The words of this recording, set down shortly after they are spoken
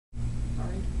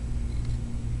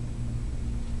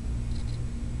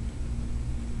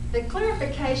The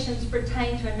clarifications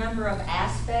pertain to a number of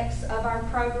aspects of our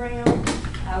program.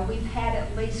 We've had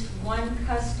at least one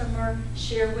customer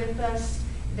share with us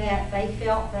that they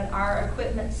felt that our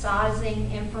equipment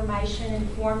sizing information and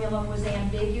formula was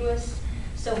ambiguous.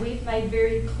 So we've made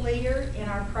very clear in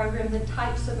our program the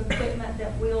types of equipment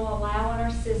that we'll allow in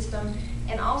our system,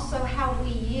 and also how we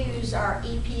use our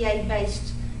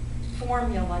EPA-based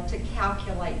formula to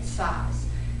calculate size.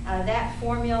 That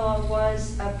formula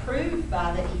was approved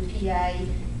by the EPA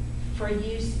for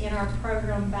use in our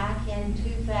program back in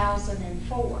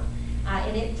 2004.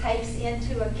 And it takes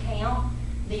into account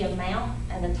the amount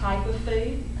and the type of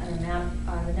food,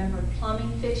 the number of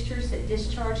plumbing fixtures that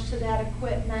discharge to that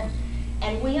equipment.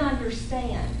 And we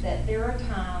understand that there are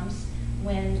times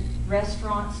when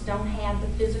restaurants don't have the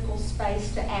physical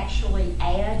space to actually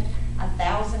add a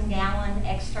 1,000-gallon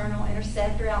external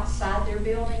interceptor outside their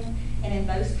building. And in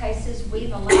those cases,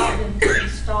 we've allowed them to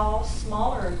install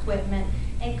smaller equipment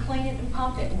and clean it and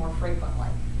pump it more frequently.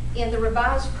 In the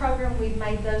revised program, we've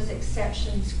made those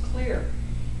exceptions clear.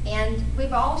 And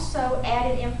we've also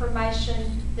added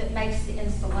information that makes the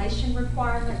installation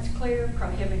requirements clear,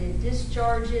 prohibited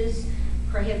discharges,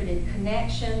 prohibited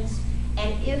connections.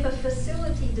 And if a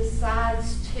facility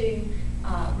decides to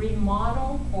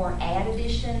remodel or add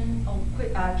additional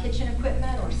kitchen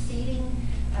equipment or seating,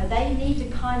 they need to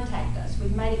contact us.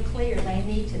 We've made it clear they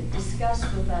need to discuss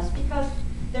with us, because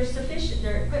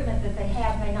their equipment that they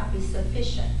have may not be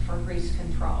sufficient for grease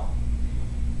control.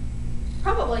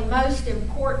 Probably most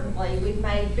importantly, we've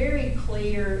made very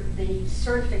clear the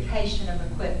certification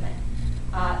of equipment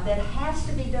that has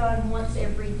to be done once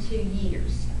every 2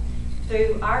 years.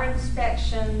 Through our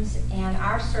inspections and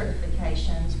our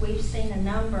certifications, we've seen a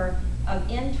number of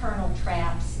internal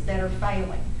traps that are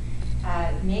failing.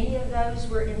 Many of those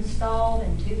were installed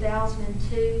in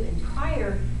 2002 and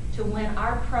prior to when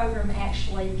our program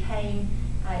actually came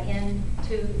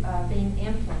into being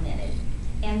implemented.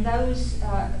 And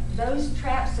those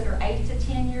traps that are 8 to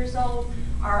 10 years old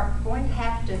are going to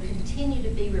have to continue to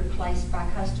be replaced by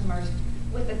customers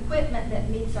with equipment that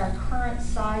meets our current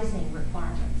sizing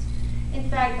requirements. In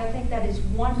fact, I think that is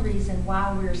one reason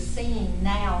why we're seeing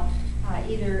now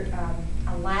either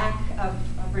a lack of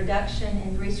reduction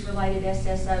in grease-related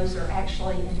SSOs or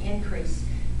actually an increase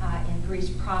in grease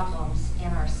problems in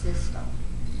our system.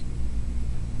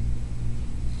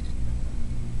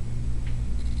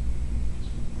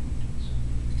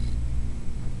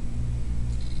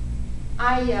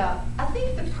 I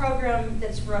think the program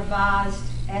that's revised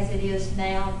as it is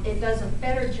now, it does a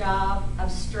better job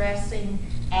of stressing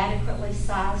adequately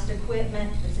sized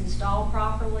equipment that's installed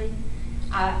properly.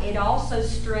 It also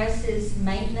stresses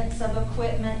maintenance of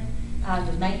equipment,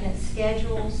 the maintenance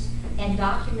schedules, and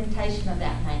documentation of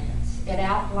that maintenance. It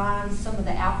outlines some of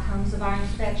the outcomes of our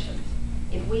inspections.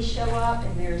 If we show up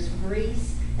and there's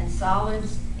grease and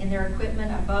solids in their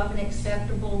equipment above an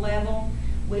acceptable level,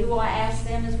 we will ask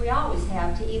them, as we always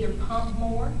have, to either pump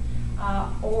more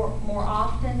or more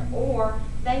often, or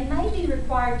they may be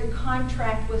required to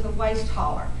contract with a waste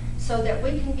hauler so that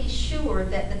we can be sure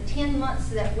that the 10 months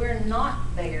that we're not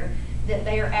there, that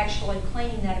they are actually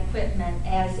cleaning that equipment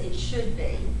as it should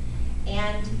be.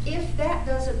 And if that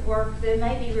doesn't work, they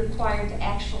may be required to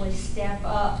actually step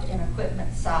up in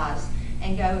equipment size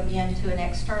and go again to an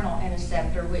external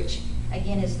interceptor, which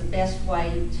again is the best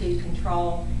way to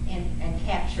control and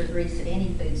capture grease at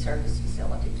any food service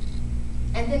facility.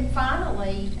 And then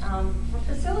finally, for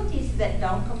facilities that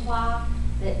don't comply,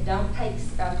 that don't take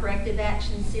corrective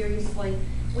action seriously,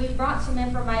 we've brought some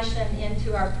information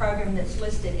into our program that's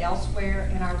listed elsewhere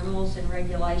in our rules and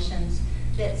regulations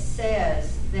that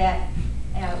says that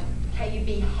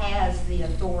KUB has the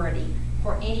authority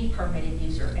for any permitted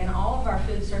user, and all of our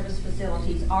food service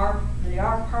facilities are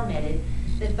permitted,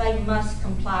 that they must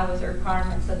comply with the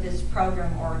requirements of this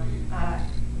program, or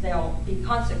there'll be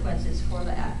consequences for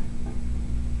that.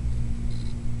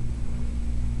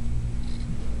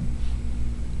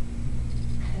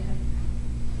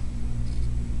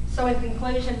 So in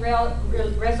conclusion,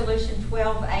 Resolution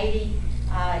 1280,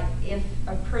 if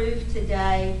approved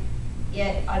today,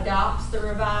 it adopts the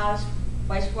revised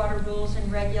wastewater rules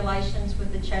and regulations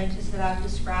with the changes that I've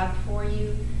described for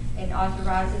you. It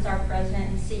authorizes our President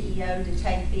and CEO to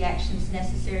take the actions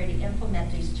necessary to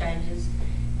implement these changes,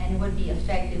 and it would be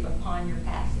effective upon your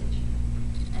passage.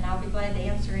 And I'll be glad to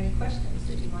answer any questions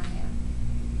that you might have.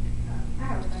 I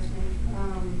have a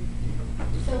question.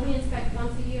 So we inspect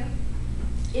once a year?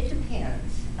 It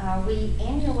depends. We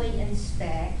annually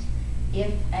inspect.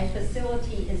 If a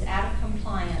facility is out of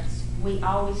compliance, we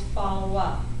always follow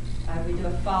up. We do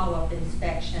a follow-up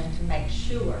inspection to make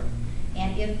sure.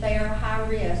 And if they are high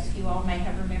risk, you all may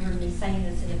have remembered me saying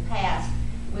this in the past,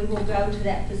 we will go to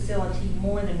that facility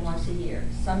more than once a year,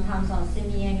 sometimes on a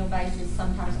semi-annual basis,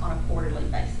 sometimes on a quarterly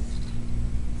basis.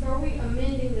 So are we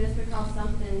amending this because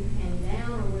something came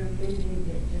down, or we're amending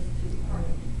it just to part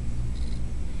of it?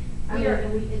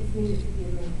 It's needed to be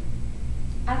amended.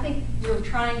 I think we're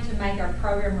trying to make our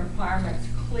program requirements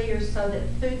clear so that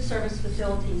food service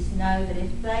facilities know that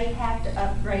if they have to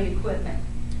upgrade equipment,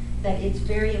 that it's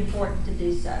very important to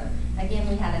do so. Again,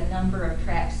 we had a number of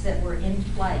traps that were in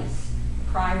place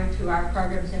prior to our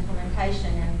program's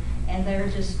implementation, and they're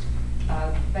just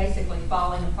basically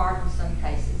falling apart in some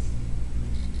cases.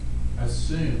 I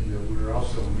assume that we're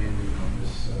also amending on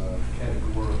this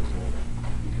categorical,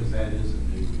 because that is a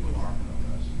new requirement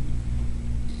on us.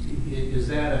 Is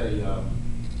that a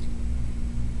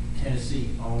Tennessee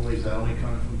only? Is that only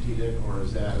coming from TDEC, or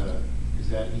is that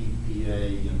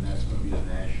EPA and that's going to be a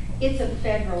national? It's a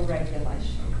federal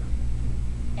regulation, Okay.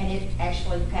 and it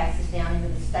actually passes down into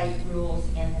the state rules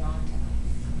and then on to us.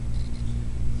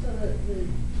 So the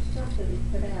stuff that we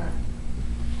put out,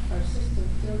 our system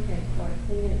still can't quite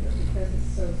clean it, but because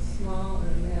it's so small an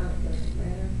amount, it doesn't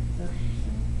matter. So,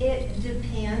 It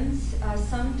depends.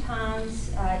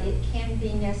 Sometimes it can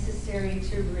be necessary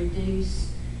to reduce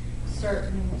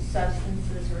certain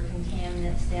substances or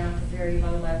contaminants down to very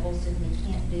low levels, and we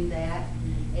can't do that.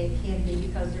 It can be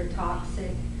because they're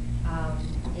toxic.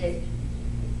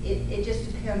 It just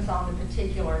depends on the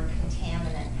particular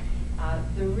contaminant.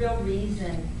 The real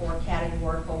reason for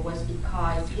categorical was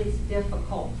because it's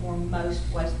difficult for most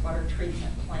wastewater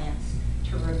treatment plants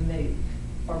to remove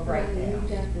or break and down. you've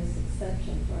got this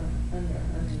exception for under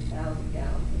 100,000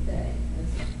 gallons a day. Is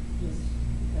it just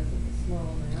because of the small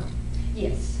amount?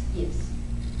 Yes.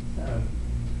 So,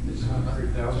 It's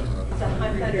 100,000 or? It's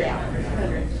 100 gallons.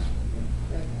 100.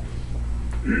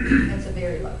 Okay. That's a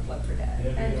very low flow per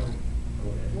day. And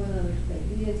one other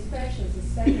thing, the inspections, the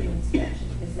second inspection,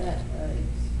 is that a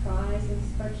surprise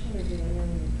inspection, or do they know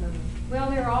when you come? Well,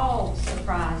 they're all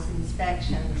surprise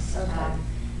inspections. Okay.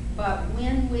 But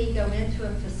when we go into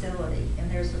a facility and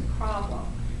there's a problem,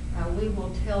 we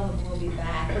will tell them we'll be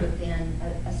back within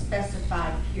a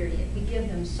specified period. We give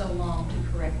them so long to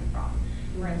correct the problem.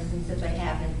 For instance, if they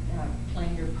haven't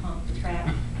cleaned or pumped the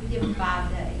trap, we give them 5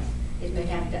 days. If they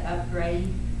have to upgrade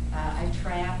a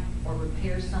trap or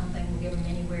repair something, we give them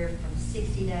anywhere from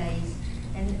 60 days.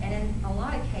 And in a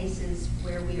lot of cases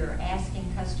where we are asking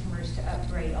customers to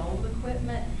upgrade old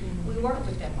equipment, we work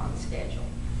with them on schedule.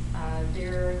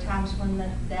 There are times when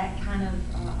that kind of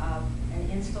an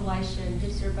installation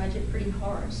hits their budget pretty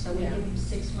hard, so we Yeah. give them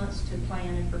 6 months to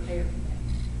plan and prepare for that.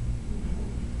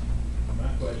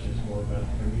 My question is more about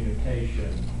the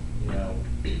communication,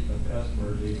 some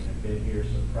customers even have been here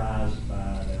surprised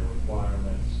by their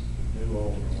requirements, new,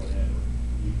 old, or whatever.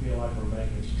 Do you feel like we're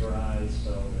making strides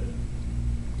so that,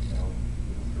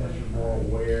 customers are more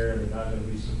aware, they're not gonna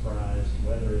be surprised,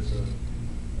 whether it's a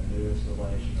new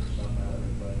installation or something out of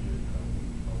their budget?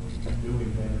 Are we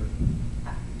doing better?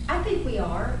 I think we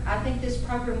are. I think this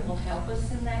program will help us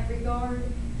in that regard.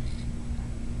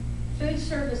 Food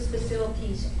service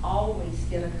facilities always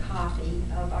get a copy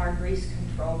of our grease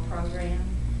control program.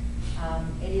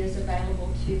 It is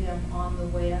available to them on the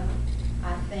web.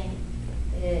 I think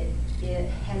it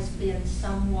has been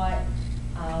somewhat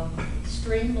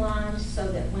streamlined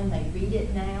so that when they read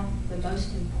it now, the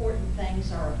most important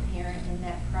things are apparent in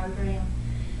that program.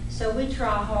 So we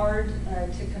try hard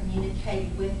to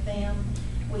communicate with them.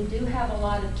 We do have a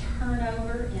lot of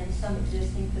turnover in some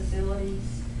existing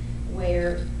facilities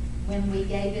where when we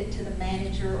gave it to the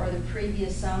manager or the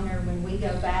previous owner, when we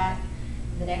go back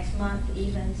the next month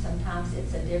even, sometimes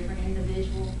it's a different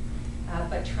individual.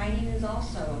 But training is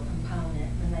also a component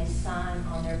when they sign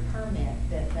on their permit,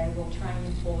 that they will train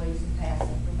employees and pass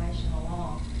information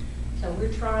along. So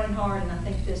we're trying hard, and I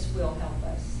think this will help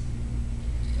us.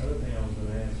 The other thing I was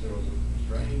gonna ask, there was a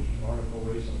strange article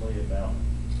recently about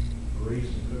grease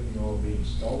and cooking oil being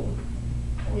stolen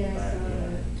on the Yes, back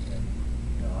end. And,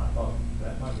 I thought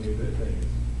that might be a good thing.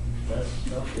 It's less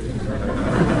stuff getting done.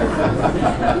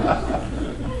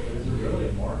 Is there really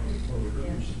a market for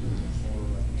grease?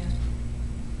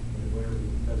 Where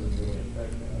it doesn't really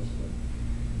affect us,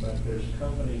 but there's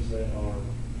companies that are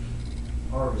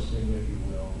harvesting, if you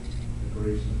will, the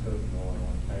grease and cooking oil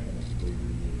and taking it to be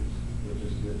reused, which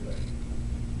is a good thing,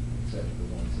 except for the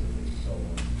ones that are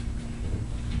stolen.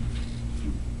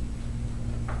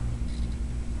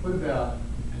 What about,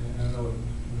 and I know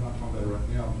we're not talking about it right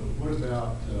now, but what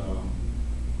about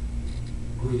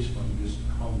grease from just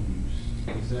home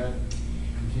use? Does that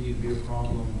continue to be a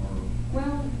problem, or?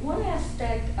 Well, one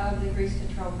aspect of the grease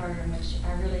control program, which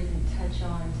I really didn't touch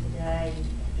on today,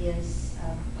 is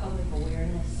public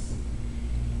awareness.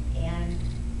 And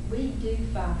we do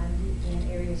find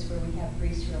in areas where we have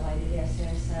grease-related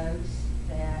SSOs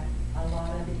that a lot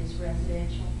of it is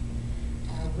residential.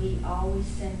 We always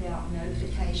send out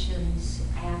notifications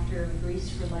after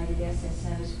grease-related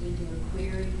SSOs. We do a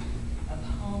query of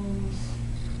homes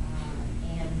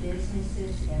and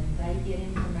businesses, and they get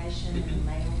information in the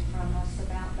mail from us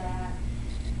about that.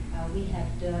 We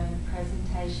have done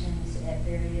presentations at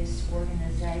various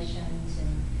organizations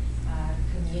and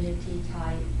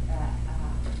community-type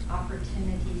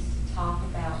opportunities to talk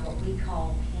about what we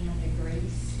call Pan to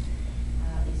Grease.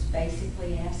 It's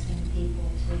basically asking people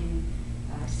to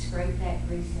scrape that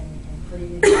grease and put it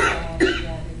in the trash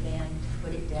rather than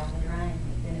put it down the drain.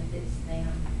 It benefits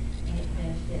them and it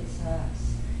benefits us.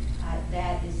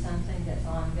 That is something that's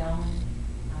ongoing,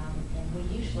 and we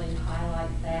usually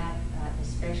highlight that,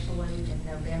 especially in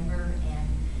November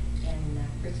and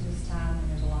Christmas time, when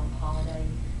there's a lot of holiday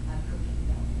cooking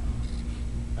going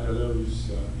on. Out of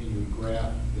those, in your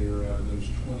graph there, out of those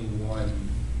 21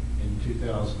 in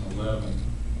 2011,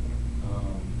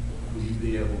 will you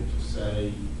be able to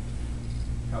say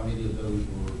how many of those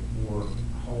were more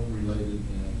home-related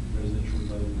than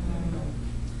residential-related?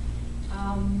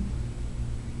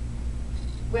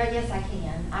 Well, yes, I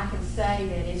can. I can say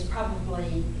that it's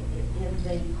probably, in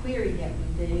the query that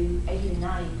we do, 80 to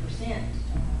 90%,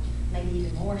 maybe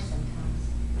even more sometimes.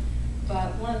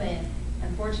 But one of the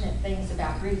unfortunate things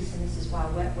about grease, and this is why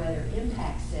wet weather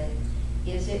impacts it,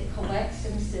 is it collects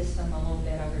in the system a little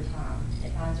bit over time.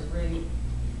 It finds a root,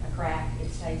 a crack, it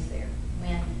stays there.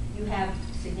 When you have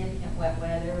significant wet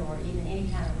weather or even any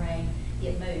kind of rain,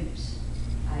 it moves.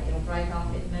 It'll break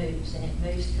off, it moves, and it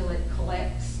moves till it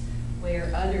collects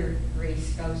where other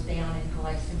grease goes down and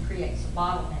collects and creates a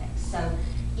bottleneck. So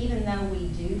even though we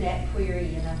do that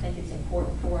query, and I think it's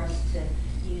important for us to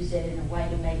use it in a way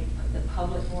to make the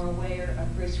public more aware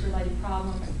of grease-related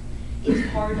problems, it's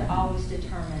hard to always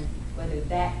determine whether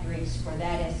that grease or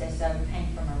that SSO came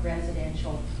from a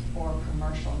residential or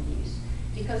commercial use,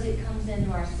 because it comes into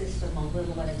our system a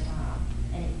little at a time,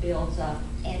 and it builds up,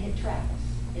 and it travels.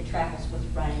 It travels with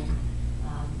rain.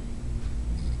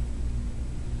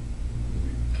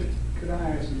 Could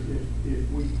I ask you, if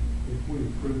we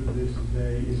approve this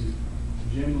today, is it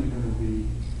generally going to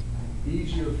be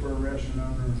easier for a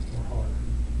restaurant owner or harder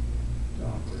to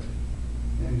operate?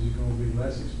 And is it going to be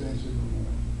less expensive or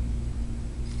more?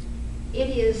 It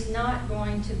is not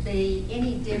going to be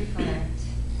any different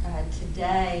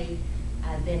today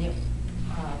than it,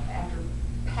 after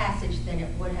passage, than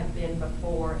it would have been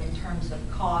before in terms of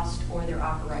cost or their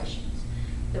operations.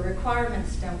 The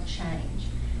requirements don't change.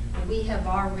 We have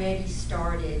already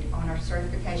started on our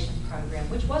certification program,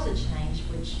 which was a change,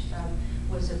 which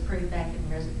was approved back in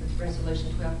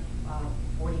Resolution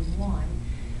 1241.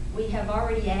 We have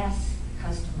already asked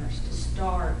customers to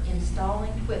start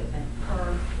installing equipment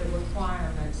per the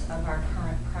requirements of our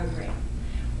current program.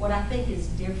 What I think is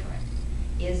different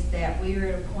is that we are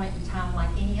at a point in time, like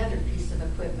any other piece of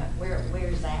equipment, where it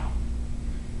wears out.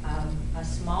 A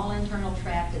small internal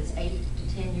trap that's 8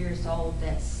 to 10 years old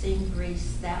that's seen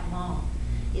grease that long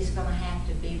is going to have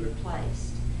to be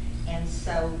replaced. And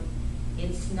so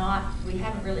it's not, we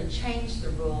haven't really changed the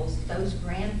rules. Those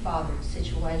grandfathered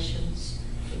situations,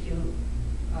 if you,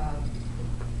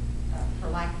 for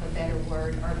lack of a better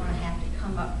word, are going to have to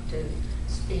come up to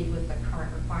speed with the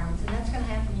current requirements, and that's going to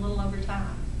happen a little over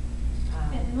time.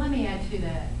 And let me add to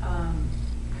that,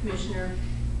 Commissioner.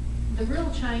 The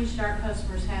real change to our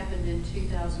customers happened in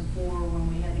 2004 when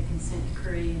we had the consent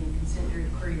decree, and the consent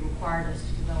decree required us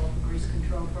to develop a grease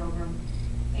control program.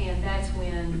 And that's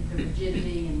when the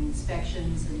rigidity and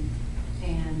inspections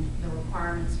and the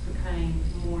requirements became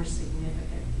more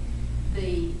significant.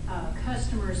 The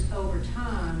customers over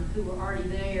time who were already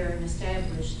there and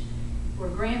established were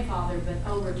grandfathered,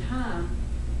 but over time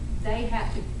they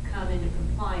have to come into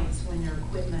compliance when their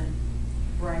equipment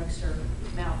breaks or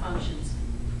malfunctions.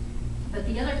 But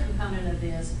the other component of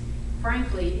this,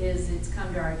 frankly, is it's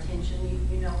come to our attention.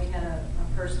 You know, we had a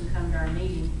person come to our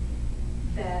meeting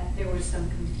that there was some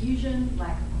confusion,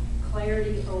 lack of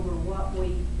clarity over what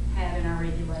we have in our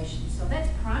regulations. So that's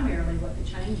primarily what the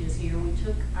change is here. We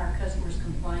took our customer's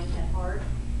complaint at heart,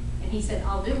 and he said,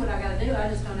 I'll do what I got to do. I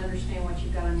just don't understand what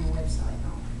you've got on your website.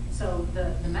 So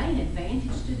the main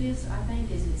advantage to this, I think,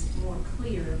 is it's more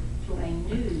clear to a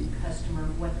new customer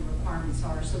what the requirements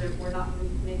are, so that we're not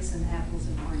mixing apples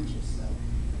and oranges. So,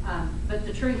 but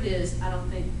the truth is, I don't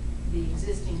think the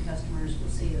existing customers will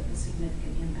see a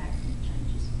significant impact from the change.